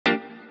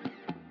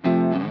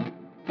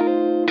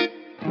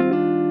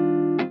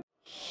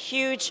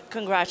huge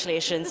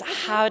congratulations.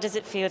 How does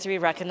it feel to be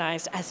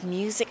recognized as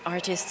Music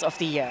Artists of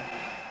the Year?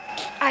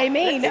 I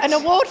mean, an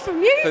award for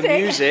music. For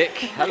music,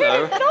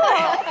 hello.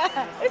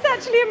 It's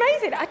actually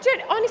amazing. I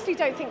honestly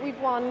don't think we've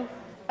won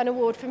an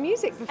award for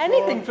music before.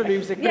 Anything for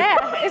music.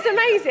 Yeah, it's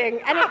amazing.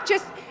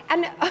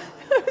 And I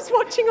was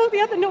watching all the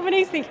other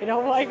nominees thinking,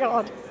 oh my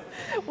God,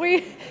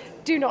 we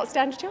do not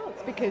stand a chance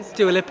because...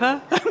 Dua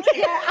Lipa?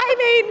 Yeah, I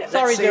mean...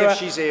 Let's see if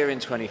she's here in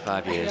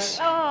 25 years.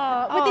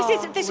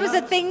 Well, this was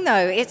a thing,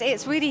 though.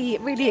 It's really,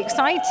 really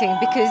exciting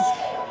because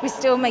we're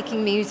still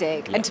making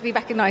music, and to be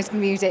recognised for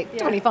music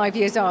 25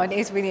 years on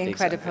is really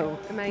incredible.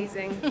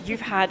 Amazing.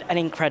 You've had an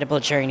incredible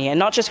journey, and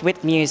not just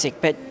with music,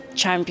 but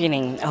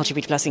championing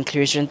LGBT plus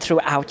inclusion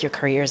throughout your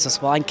careers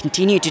as well, and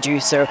continue to do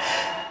so.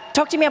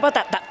 Talk to me about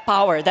that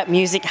power that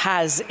music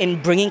has in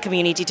bringing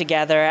community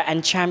together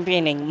and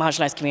championing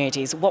marginalised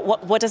communities.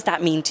 What does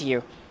that mean to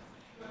you?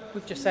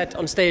 We've just said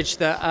on stage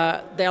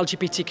that the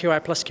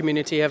LGBTQI plus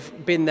community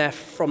have been there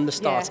from the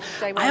start.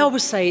 Yeah, I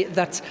always say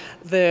that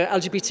the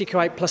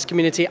LGBTQI plus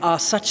community are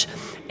such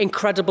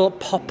incredible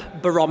pop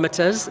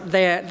barometers.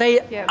 They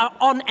are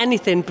on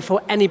anything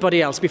before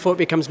anybody else, before it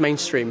becomes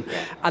mainstream.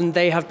 Yeah. And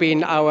they have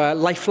been our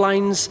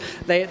lifelines.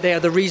 They are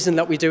the reason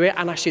that we do it,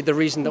 and actually the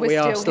reason that we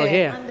are still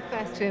here. And the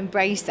first to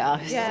embrace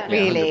us,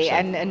 really,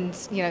 and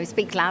you know,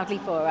 speak loudly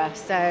for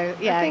us. So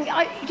yeah,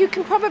 I think you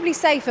can probably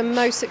say for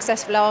most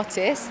successful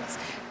artists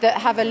that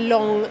have a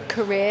long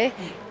career,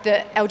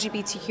 the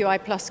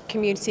LGBTQI plus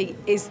community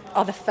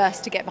are the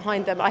first to get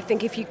behind them. I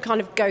think if you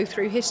kind of go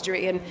through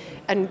history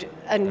and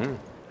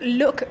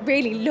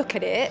really look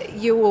at it,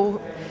 you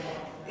will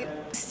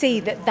see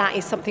that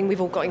is something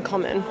we've all got in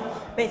common.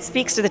 It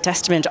speaks to the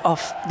testament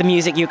of the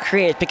music you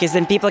create, because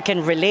then people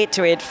can relate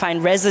to it,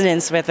 find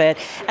resonance with it,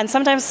 and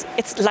sometimes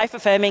it's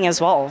life-affirming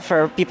as well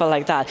for people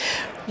like that.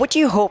 What do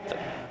you hope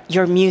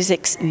your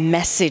music's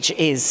message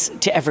is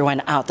to everyone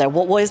out there?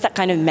 What is that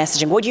kind of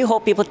messaging? What do you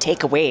hope people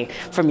take away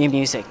from your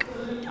music?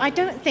 I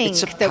don't think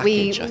it's a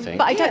package, I think.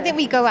 But I don't think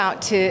we go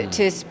out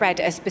to spread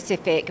a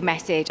specific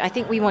message. I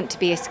think we want to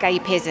be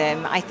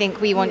escapism. I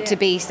think we want to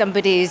be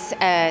somebody's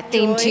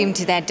theme tune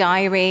to their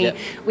diary. Yeah.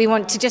 We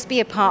want to just be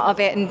a part of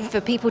it and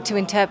for people to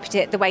interpret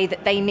it the way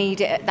that they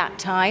need it at that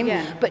time.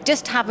 Yeah. But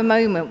just have a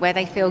moment where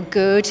they feel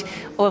good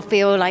or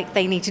feel like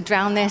they need to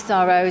drown their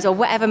sorrows or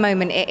whatever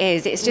moment it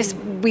is. It's just,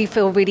 we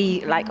feel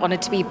really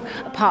honoured to be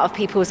a part of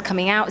people's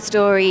coming out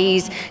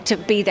stories, to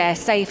be their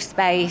safe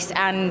space.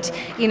 And,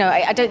 you know,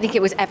 I don't think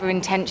it was ever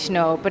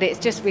intentional, but it's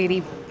just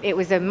really, it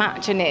was a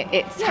match and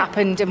it's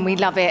happened and we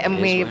love it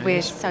and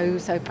we're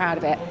so proud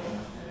of it.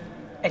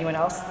 Anyone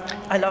else?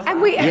 I love that.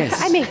 And we,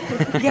 yes. I mean,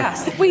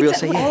 yes, we'll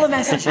say all the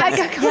messages.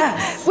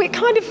 Yes.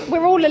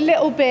 We're all a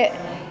little bit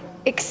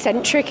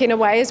eccentric in a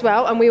way as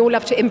well, and we all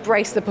love to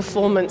embrace the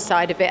performance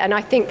side of it, and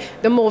I think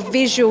the more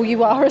visual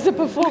you are as a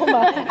performer,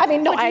 I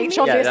mean, not H,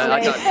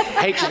 obviously.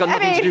 H has got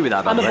nothing to do with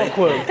that, by the way. He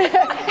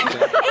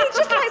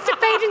just likes to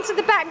fade into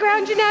the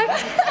background, you know.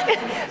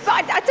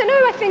 But I don't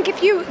know, I think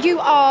if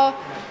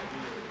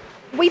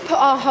we put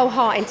our whole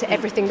heart into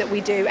everything that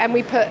we do, and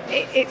we put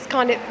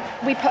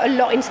a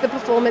lot into the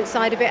performance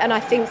side of it, and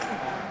I think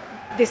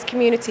this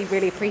community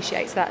really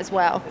appreciates that as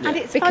well. And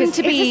it's because fun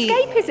to be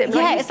escapism.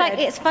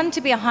 It's fun to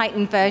be a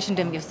heightened version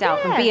of yourself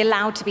and be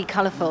allowed to be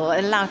colourful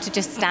and allowed to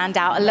just stand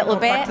out a little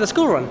bit. Back to the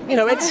school run. You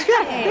know, it's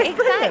exactly.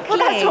 Well,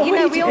 that's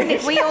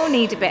what we all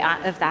need a bit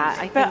of that,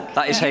 I think.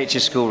 That is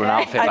H's school run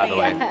outfit, by the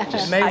way.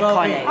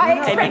 Iconic.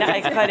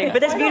 Iconic. But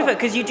that's beautiful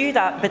because you do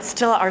that, but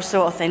still are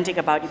so authentic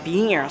about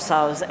being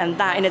yourselves, and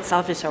that in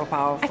itself is so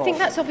powerful. I think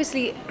that's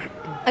obviously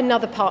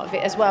another part of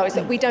it as well, is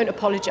that we don't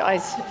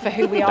apologise for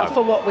who we are,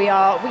 for what we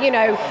are. You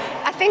know,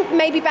 I think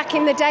maybe back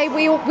in the day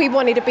we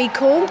wanted to be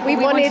cool. We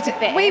wanted to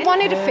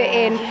fit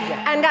in,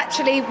 and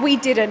actually we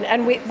didn't.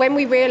 And when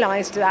we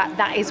realised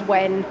that is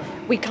when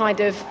we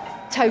kind of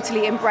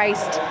totally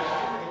embraced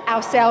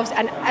ourselves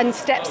and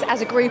steps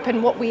as a group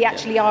and what we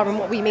actually are and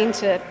what we mean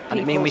to people. And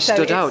it mean we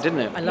stood out, didn't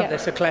it? I love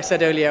this. So Claire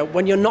said earlier,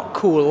 when you're not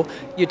cool,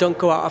 you don't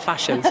go out of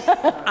fashion.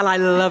 And I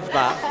love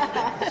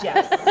that.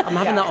 Yes. I'm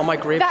having that on my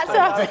gravestone.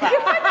 That's us.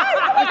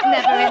 It's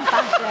never in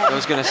fashion. I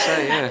was going to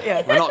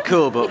say, we're not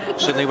cool,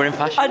 but suddenly we're in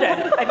fashion.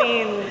 I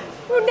mean,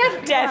 We'll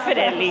never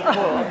definitely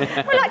cool.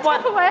 We're like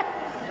Tupperware.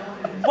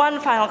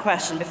 One final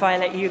question before I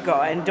let you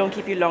go, and don't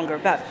keep you longer,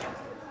 but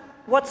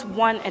what's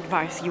one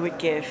advice you would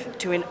give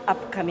to an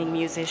upcoming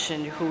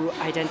musician who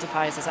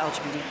identifies as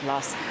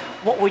LGBT+?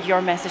 What would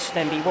your message to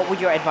them be? What would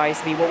your advice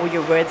be? What would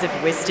your words of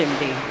wisdom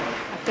be?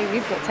 I think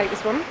you've got to take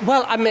this one.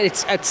 Well, I mean,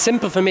 it's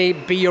simple for me.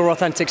 Be your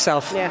authentic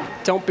self. Yeah.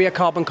 Don't be a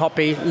carbon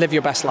copy. Live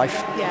your best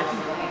life. Yeah.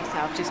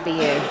 Yourself, just be you.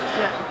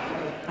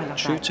 Yeah. I love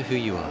True that. to who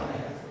you are.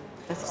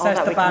 That's all Says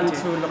that the we can band do.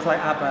 who look like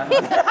ABBA.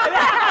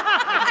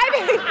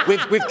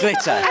 With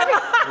glitter.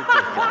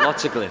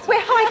 Lots of glitter.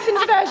 We're heightened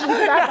versions of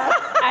that.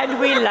 And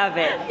we love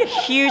it.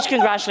 Huge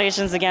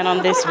congratulations again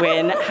on this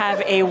win.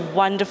 Have a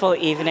wonderful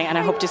evening, and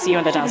I hope to see you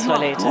on the dance floor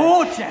later.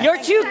 Gorgeous.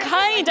 You're too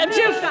kind. I'm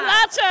too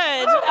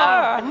flattered.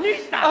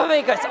 Oh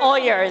my God, it's all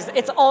yours.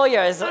 It's all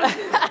yours.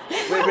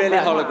 We're really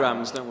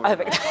holograms, don't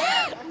worry.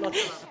 Lots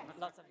of